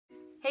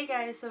Hey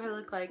guys, so if I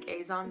look like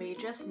a zombie,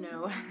 just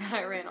know that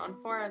I ran on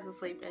 4 hours of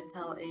sleep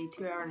until a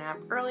 2-hour nap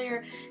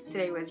earlier.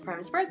 Today was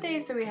Prim's birthday,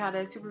 so we had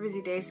a super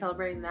busy day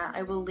celebrating that.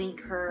 I will link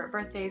her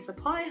birthday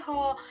supply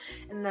haul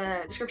in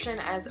the description,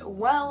 as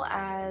well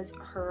as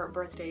her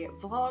birthday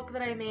vlog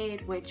that I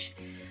made, which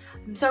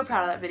I'm so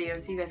proud of that video,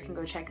 so you guys can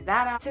go check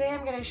that out. Today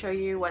I'm going to show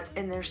you what's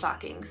in their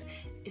stockings.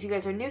 If you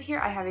guys are new here,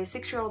 I have a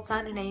 6-year-old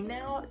son and a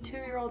now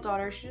 2-year-old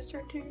daughter. She just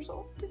turned 2 years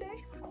old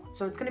today.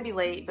 So it's gonna be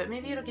late, but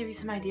maybe it'll give you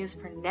some ideas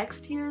for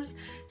next year's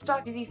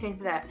stocking. If you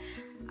think that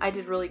I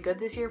did really good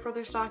this year for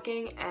their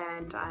stocking,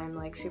 and I'm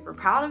like super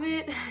proud of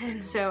it,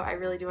 and so I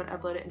really do want to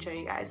upload it and show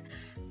you guys.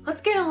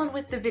 Let's get on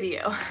with the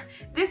video.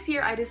 This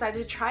year I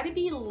decided to try to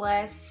be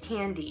less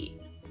candy,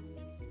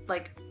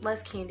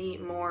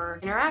 more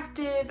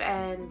interactive,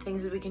 and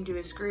things that we can do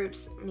as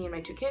groups, me and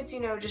my 2 kids, you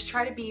know, just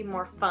try to be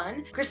more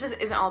fun. Christmas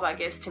isn't all about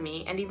gifts to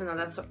me, and even though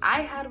that's what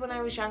I had when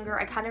I was younger,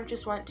 I kind of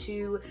just want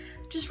to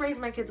just raise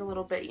my kids a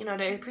little bit, you know,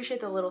 to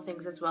appreciate the little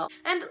things as well.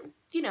 And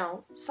you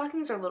know,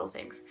 stockings are little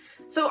things.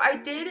 So I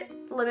did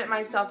limit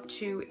myself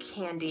to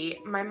candy.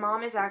 My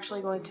mom is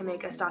actually going to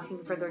make a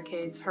stocking for their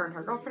kids. Her and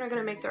her girlfriend are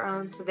going to make their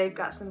own, so they've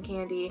got some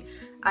candy.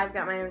 I've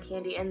got my own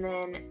candy, and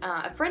then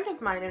a friend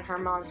of mine and her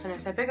mom sent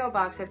us a big old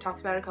box. I've talked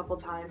about it a couple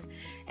times,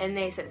 and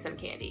they sent some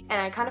candy. And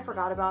I kind of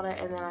forgot about it,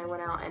 and then I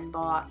went out and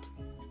bought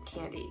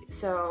candy.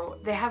 So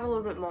they have a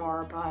little bit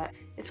more, but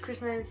it's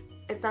Christmas.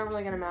 It's not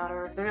really gonna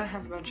matter. They're gonna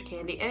have a bunch of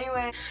candy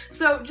anyway.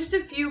 So just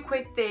a few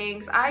quick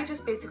things. I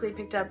just basically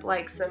picked up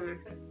like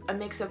a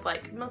mix of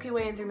like Milky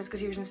Way and Three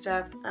Musketeers and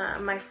stuff.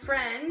 My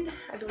friend,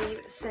 I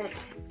believe, sent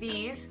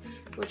these,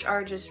 which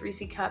are just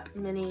Reese Cup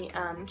mini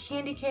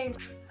candy canes.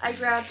 I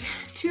grabbed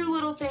 2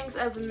 little things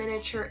of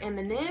miniature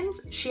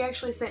M&Ms. She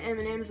actually sent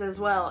M&Ms as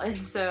well,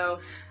 and so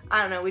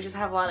I don't know, we just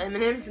have a lot of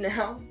M&Ms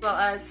now, as well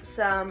as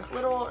some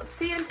little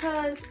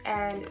Santas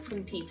and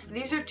some Peeps.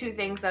 These are 2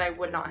 things that I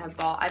would not have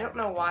bought. I don't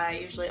know why I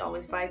usually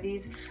always buy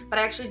these, but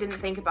I actually didn't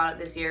think about it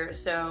this year,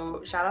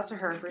 so shout out to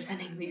her for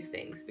sending these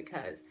things,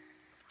 because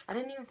I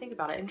didn't even think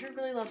about it, and Drew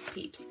really loves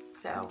Peeps,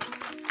 so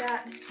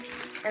that.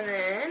 And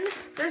then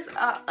there's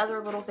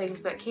other little things,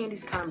 but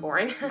candy's kind of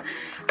boring.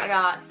 I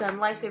got some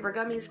Lifesaver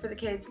gummies for the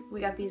kids. We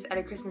got these at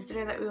a Christmas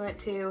dinner that we went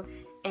to,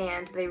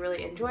 and they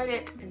really enjoyed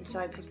it, and so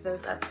I picked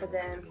those up for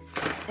them.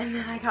 And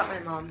then I got my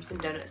mom some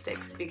donut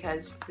sticks,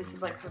 because this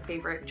is like her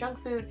favorite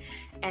junk food,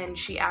 and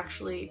she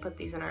actually put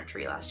these in our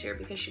tree last year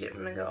because she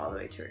didn't want to go all the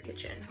way to her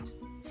kitchen.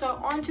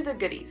 So on to the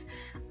goodies.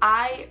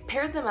 I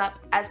paired them up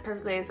as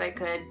perfectly as I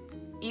could,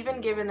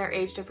 even given their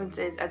age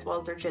differences as well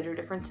as their gender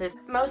differences.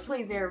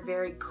 Mostly they're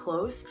very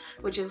close,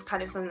 which is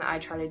kind of something that I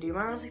try to do.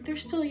 My mom was like, they're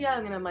still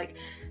young, and I'm like,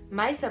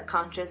 my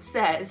subconscious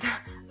says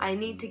I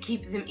need to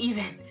keep them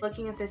even.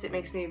 Looking at this, it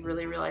makes me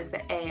really realize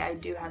that A, I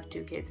do have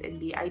 2 kids, and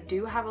B, I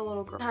do have a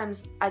little girl.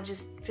 Sometimes I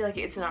just feel like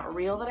it's not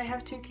real that I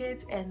have 2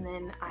 kids, and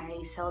then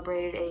I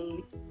celebrated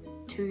a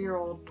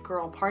 2-year-old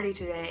girl party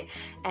today,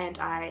 and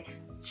I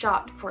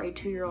shopped for a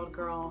 2-year-old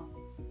girl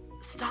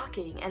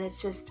stocking, and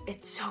it's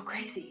so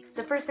crazy.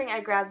 The first thing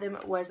I grabbed them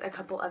was a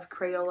couple of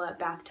Crayola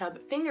bathtub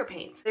finger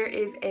paints. There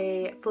is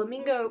a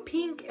flamingo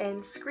pink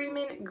and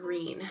screamin'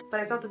 green, but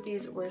I thought that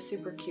these were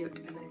super cute,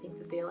 and I think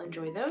that they'll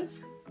enjoy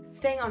those.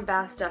 Staying on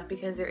bath stuff,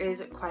 because there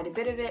is quite a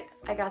bit of it,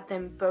 I got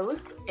them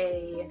both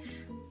a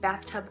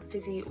bathtub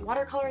fizzy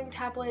watercoloring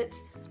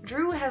tablets.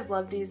 Drew has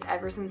loved these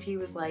ever since he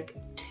was like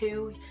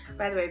 2.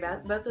 By the way,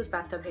 both those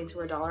bathtub paints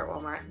were $1 at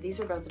Walmart. These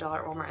are both $1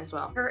 at Walmart as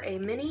well. Her a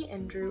mini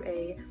and Drew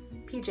a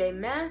PJ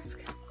mask.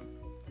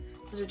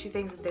 Those are 2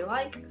 things that they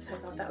like, so I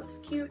thought that was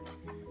cute.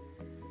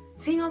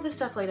 Seeing all this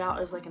stuff laid out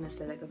is like an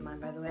aesthetic of mine,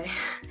 by the way.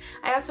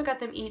 I also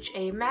got them each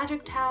a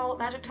magic towel.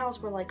 Magic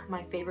towels were like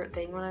my favorite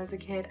thing when I was a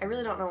kid. I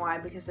really don't know why,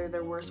 because they're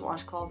the worst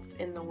washcloths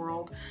in the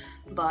world,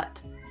 but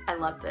I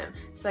love them.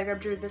 So I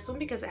grabbed Drew this one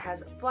because it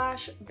has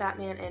Flash,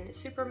 Batman, and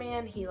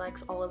Superman. He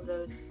likes all of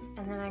those.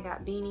 And then I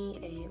got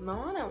Beanie a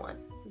Moana one.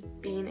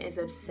 Bean is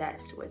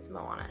obsessed with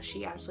Moana.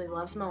 She absolutely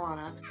loves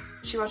Moana.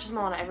 She watches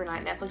Moana every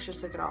night. Netflix just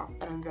took it off,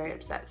 and I'm very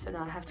upset, so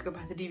now I have to go buy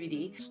the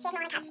DVD. She has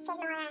Moana cups. She has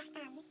Moana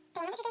pajamas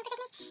that she did for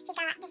Christmas. She's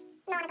got just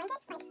Moana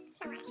blankets, like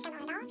Moana. She's got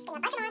Moana dolls. She's got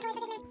a bunch of Moana toys for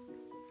Christmas.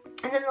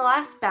 And then the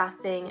last bath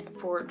thing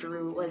for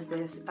Drew was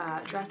this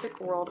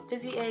Jurassic World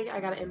fizzy egg. I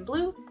got it in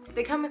blue.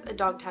 They come with a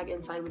dog tag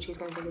inside, which he's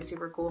going to think is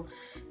super cool.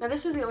 Now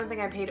this was the only thing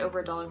I paid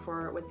over $1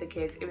 for with the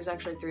kids. It was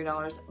actually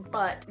 $3,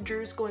 but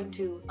Drew's going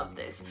to love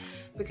this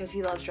because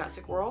he loves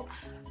Jurassic World,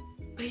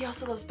 but he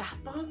also loves bath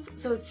bombs,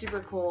 so it's super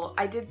cool.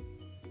 I did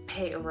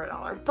pay over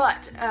 $1,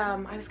 but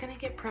I was going to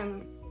get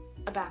Prim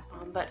a bath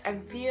bomb, but I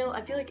feel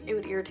like it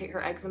would irritate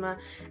her eczema,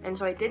 and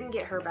so I didn't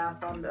get her bath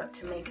bomb. But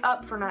to make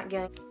up for not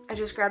getting, I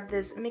just grabbed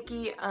this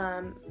Mickey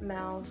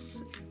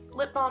Mouse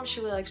lip balm. She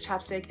really likes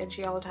chapstick, and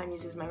she all the time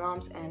uses my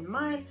mom's and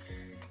mine,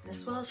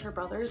 as well as her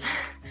brother's.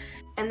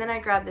 And then I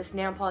grabbed this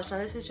nail polish. Now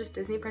this is just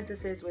Disney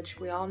Princesses, which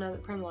we all know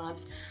that Prim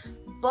loves,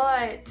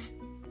 but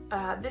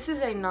This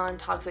is a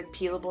non-toxic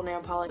peelable nail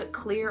polish, but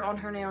clear on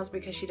her nails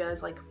because she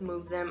does like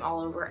move them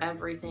all over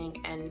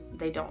everything and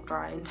they don't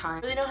dry in time.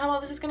 I really know how well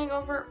this is gonna go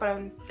over, but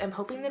I'm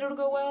hoping that it'll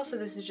go well. So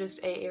this is just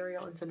a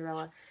Ariel and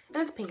Cinderella,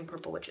 and it's pink and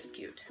purple, which is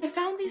cute. I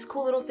found these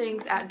cool little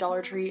things at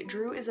Dollar Tree.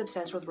 Drew is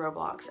obsessed with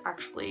Roblox.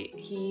 Actually,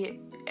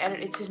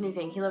 it's his new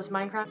thing. He loves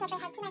Minecraft. He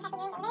actually has 2 Minecraft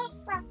figurines over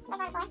there. Well,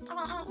 there's 4, and then he's got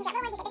little ones, he's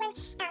got big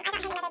ones. I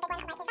got him another big one that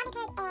like his zombie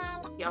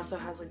pig, and he also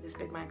has like this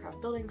big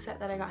Minecraft building set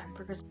that I got him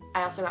for Christmas.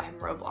 I also got him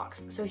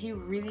Roblox. So he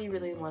really,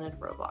 really wanted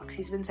Roblox.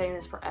 He's been saying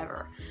this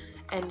forever.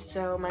 And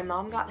so my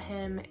mom got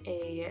him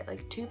a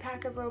like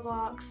 2-pack of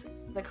Roblox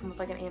that come with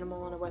like an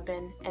animal and a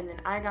weapon, and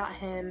then I got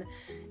him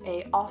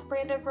a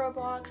off-brand of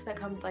Roblox that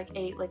comes with like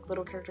 8 like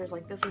little characters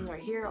like this one right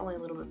here, only a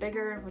little bit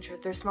bigger, which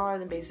they're smaller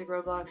than basic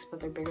Roblox,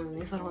 but they're bigger than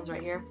these little ones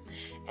right here.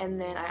 And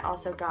then I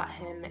also got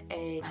him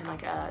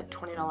like a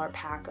 $20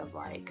 pack of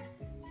like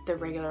the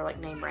regular like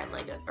name brand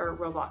Lego or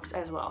Roblox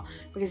as well,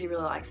 because he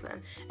really likes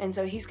them. And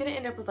so he's gonna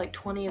end up with like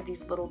 20 of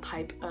these little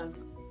type of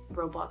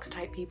Roblox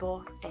type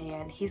people,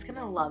 and he's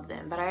gonna love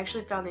them. But I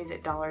actually found these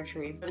at Dollar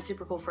Tree. It was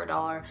super cool for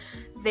 $1.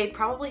 They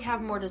probably have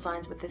more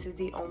designs, but this is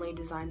the only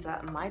designs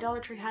that my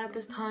Dollar Tree had at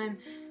this time.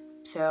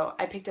 So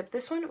I picked up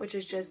this one, which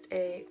is just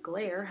a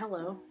glare.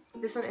 Hello.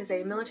 This one is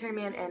a military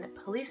man and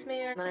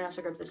policeman. And then I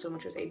also grabbed this one,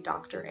 which was a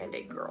doctor and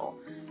a girl.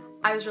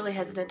 I was really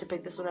hesitant to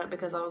pick this one up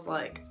because I was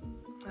like,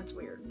 that's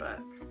weird, but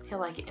he'll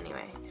like it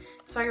anyway.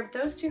 So I grabbed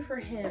those 2 for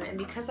him, and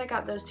because I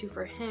got those 2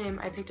 for him,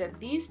 I picked up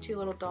these 2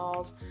 little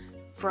dolls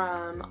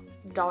from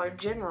Dollar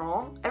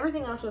General.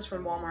 Everything else was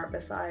from Walmart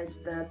besides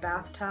the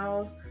bath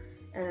towels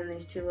and then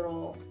these 2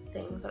 little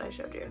things that I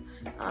showed you.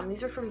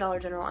 These are from Dollar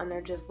General, and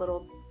they're just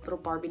little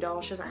Barbie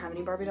dolls. She doesn't have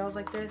any Barbie dolls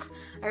like this.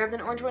 I grabbed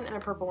an orange one and a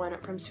purple one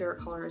from Spirit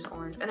Colors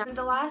Orange. And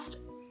the last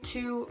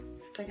 2,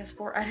 I guess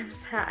 4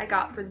 items that I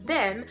got for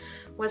them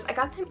was I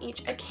got them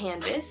each a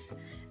canvas.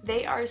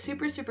 They are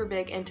super, super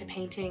big into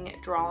painting,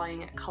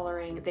 drawing,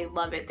 coloring. They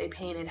love it. They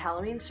painted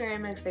Halloween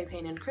ceramics. They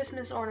painted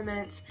Christmas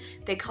ornaments.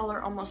 They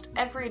color almost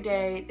every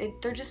day.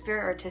 They're just very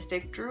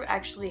artistic. Drew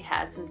actually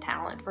has some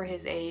talent for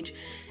his age,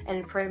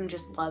 and Prim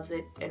just loves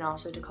it, and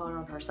also to color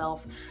on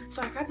herself.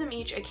 So I grabbed them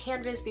each a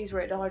canvas. These were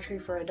at Dollar Tree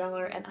for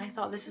 $1, and I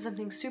thought this is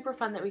something super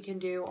fun that we can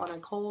do on a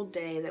cold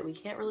day that we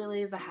can't really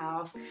leave the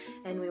house,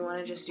 and we want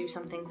to just do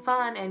something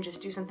fun and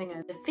just do something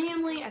as a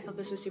family. I thought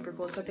this was super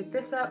cool, so I picked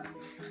this up,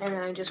 and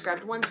then I just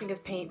grabbed one thing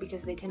of paint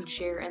because they can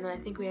share, and then I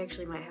think we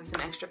actually might have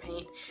some extra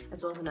paint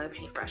as well as another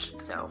paintbrush,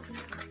 so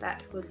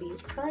that would be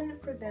fun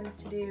for them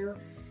to do.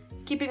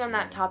 Keeping on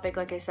that topic,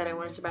 like I said, I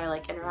wanted to buy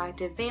like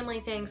interactive family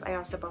things. I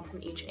also bought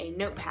them each a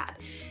notepad.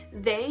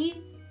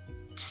 They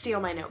steal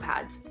my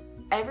notepads.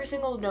 Every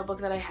single notebook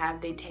that I have,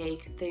 they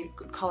take, they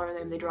color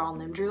them, they draw on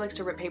them. Drew likes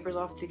to rip papers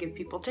off to give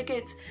people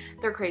tickets.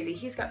 They're crazy.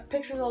 He's got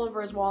pictures all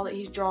over his wall that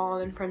he's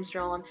drawn and Prim's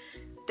drawn.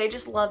 They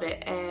just love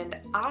it, and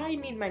I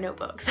need my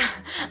notebooks.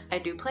 I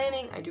do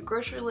planning, I do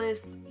grocery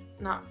lists,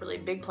 not really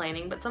big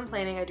planning, but some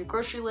planning. I do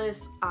grocery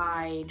lists,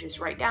 I just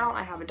write down,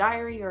 I have a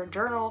diary or a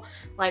journal.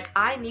 Like,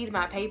 I need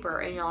my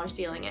paper, and y'all are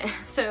stealing it.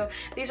 So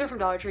these are from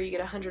Dollar Tree. You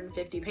get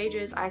 150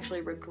 pages. I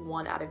actually ripped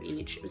one out of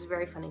each. It was a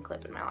very funny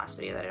clip in my last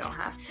video that I don't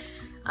have.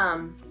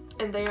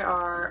 And they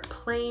are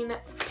plain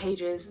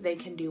pages. They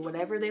can do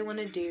whatever they want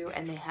to do,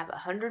 and they have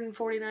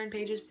 149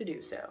 pages to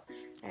do so.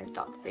 I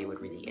thought that they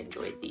would really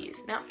enjoy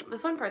these. Now, the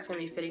fun part's going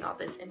to be fitting all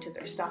this into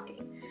their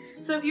stocking.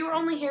 So if you were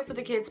only here for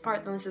the kids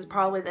part, then this is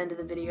probably the end of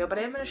the video, but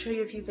I'm going to show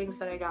you a few things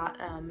that I got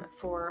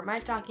for my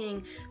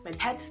stocking, my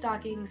pet's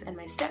stockings, and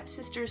my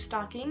stepsister's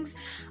stockings.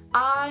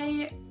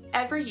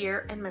 Every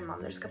year, and my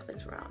mom, there's a couple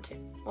things around too.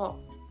 Well,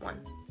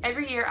 one.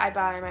 Every year I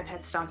buy my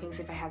pet's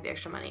stockings if I have the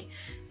extra money.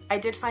 I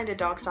did find a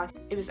dog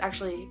stocking. It was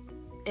actually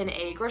in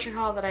a grocery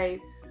haul that I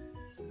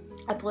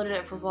uploaded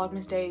it for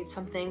Vlogmas Day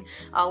something.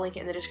 I'll link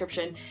it in the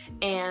description.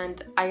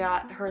 And I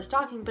got her a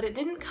stocking, but it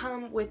didn't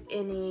come with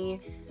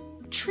any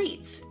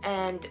treats.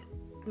 And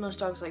most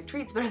dogs like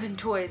treats better than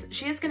toys.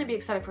 She is going to be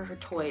excited for her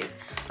toys,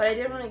 but I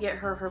did want to get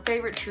her her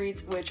favorite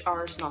treats, which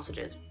are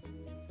sausages.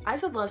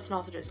 Isa loves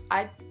sausages.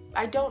 I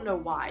don't know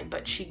why,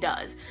 but she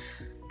does.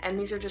 And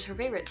these are just her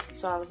favorites.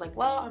 So I was like,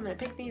 well, I'm going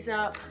to pick these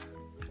up,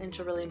 and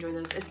she'll really enjoy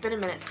those. It's been a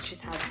minute since she's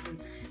had some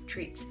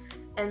treats.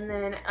 And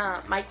then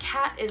my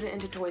cat isn't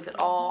into toys at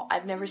all.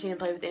 I've never seen him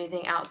play with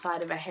anything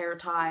outside of a hair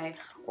tie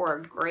or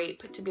a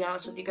grape, to be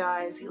honest with you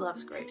guys. He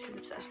loves grapes. He's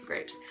obsessed with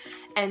grapes.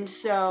 And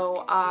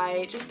so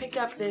I just picked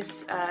up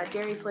this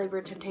dairy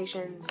flavored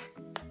Temptations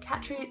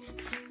cat treats,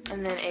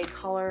 and then a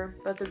collar.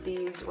 Both of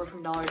these were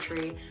from Dollar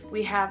Tree.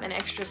 We have an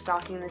extra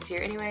stocking this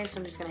year anyway, so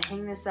I'm just gonna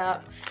hang this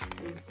up,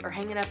 or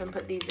hang it up and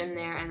put these in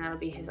there, and that'll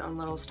be his own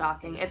little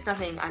stocking. It's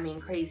nothing, I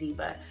mean, crazy,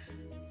 but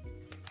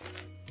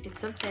it's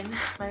something.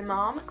 My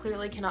mom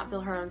clearly cannot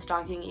fill her own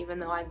stocking, even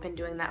though I've been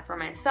doing that for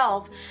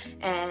myself,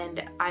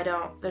 and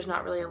there's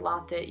not really a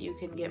lot that you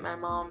can get my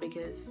mom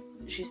because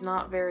she's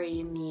not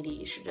very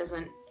needy. She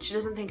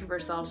doesn't think of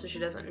herself, so she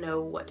doesn't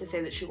know what to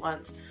say that she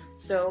wants.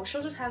 So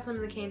she'll just have some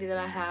of the candy that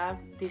I have,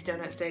 these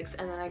donut sticks,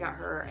 and then I got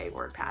her a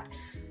word pad.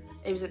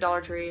 It was at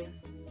Dollar Tree.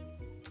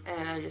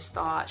 and I just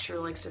thought she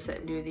really likes to sit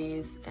and do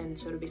these, and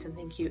so it'd be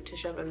something cute to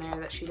shove in there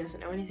that she doesn't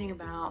know anything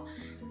about,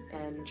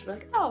 and she'll be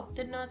like, oh,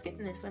 didn't know I was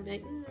getting this, and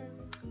I'd be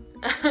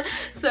like,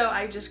 So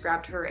I just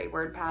grabbed her a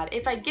word pad.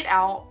 If I get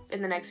out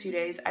in the next few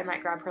days, I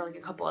might grab her like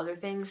a couple other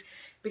things,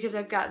 because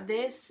I've got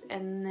this,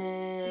 and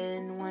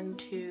then 1,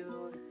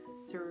 2,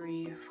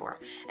 3, 4,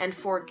 and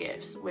 4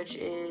 gifts, which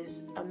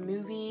is a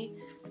movie,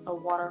 a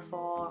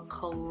waterfall,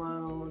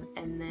 cologne,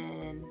 and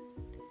then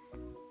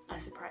a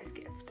surprise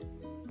gift.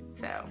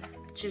 So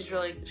she's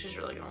really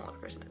gonna love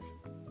Christmas,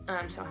 and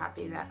I'm so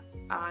happy that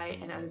I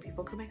and other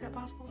people could make that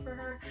possible for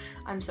her.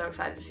 I'm so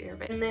excited to see her.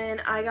 And then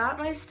I got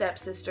my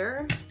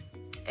stepsister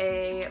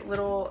a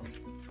little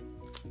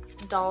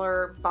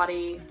dollar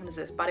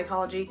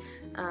Bodycology,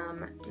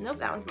 nope,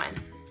 that one's mine,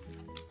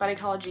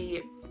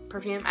 Bodycology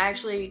perfume. I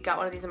actually got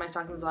one of these in my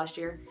stockings last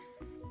year,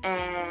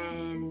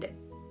 and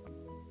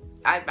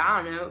I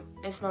don't know,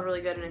 it smelled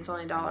really good, and it's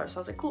only $1, so I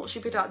was like, cool. She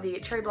picked out the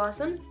Cherry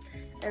Blossom,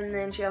 and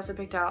then she also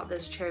picked out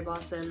this Cherry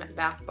Blossom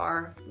bath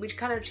bar, which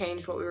kind of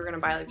changed what we were gonna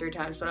buy like 3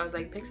 times, but I was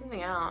like, pick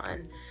something out,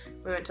 and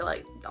we went to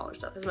like dollar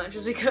stuff as much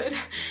as we could.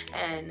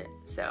 And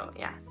so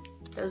yeah,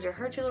 those are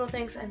her 2 little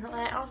things. And then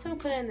I also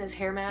put in this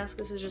hair mask.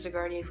 This is just a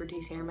Garnier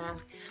Fructis hair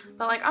mask,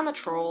 but like, I'm a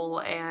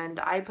troll, and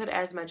I put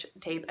as much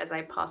tape as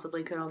I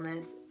possibly could on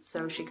this,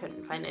 so she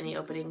couldn't find any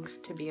openings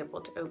to be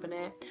able to open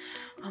it.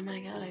 Oh my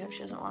god, I hope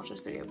she doesn't watch this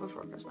video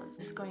before Christmas.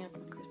 This is going up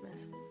on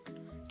Christmas.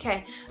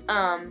 Okay,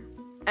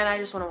 and I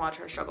just want to watch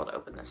her struggle to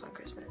open this on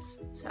Christmas.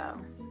 So,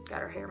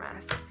 got her hair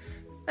mask.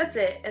 That's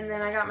it. And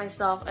then I got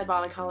myself a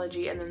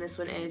Bodycology, and then this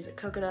one is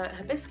Coconut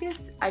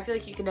Hibiscus. I feel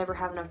like you can never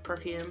have enough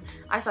perfume.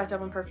 I stocked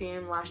up on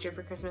perfume last year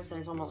for Christmas, and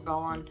it's almost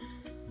gone,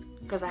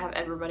 because I have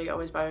everybody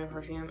always buy my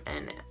perfume,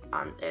 and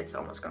it's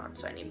almost gone,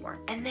 so I need more.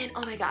 And then,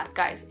 oh my god,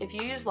 guys, if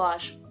you use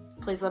Lush,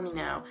 please let me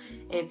know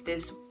if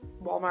this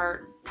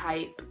Walmart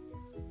type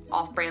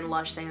off-brand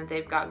Lush thing that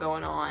they've got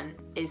going on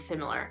is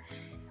similar.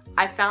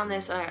 I found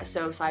this and I got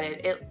so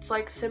excited. It's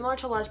like similar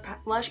to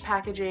Lush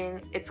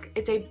packaging. It's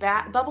a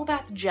bubble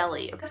bath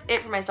jelly. That's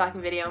it for my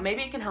stocking video.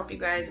 Maybe it can help you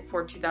guys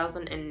for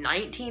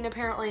 2019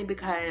 apparently,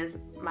 because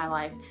my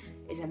life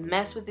is a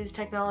mess with these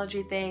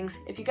technology things.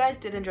 If you guys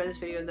did enjoy this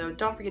video though,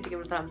 don't forget to give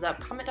it a thumbs up.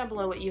 Comment down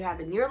below what you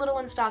have in your little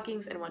one's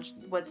stockings and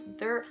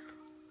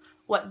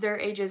what their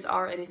ages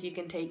are, and if you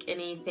can take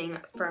anything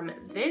from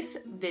this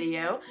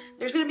video.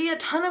 There's going to be a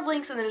ton of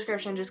links in the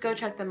description. Just go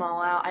check them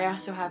all out. I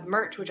also have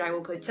merch, which I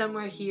will put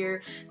somewhere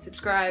here.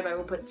 Subscribe, I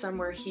will put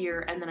somewhere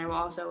here. And then I will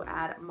also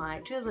add my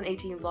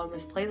 2018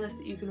 Vlogmas playlist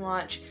that you can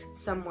watch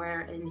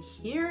somewhere in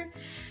here.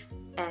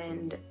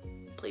 And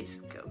please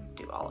go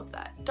do all of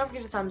that. Don't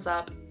forget to thumbs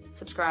up,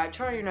 subscribe,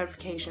 turn on your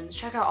notifications,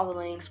 check out all the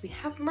links. We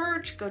have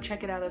merch. Go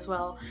check it out as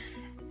well.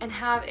 And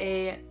have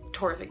a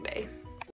terrific day.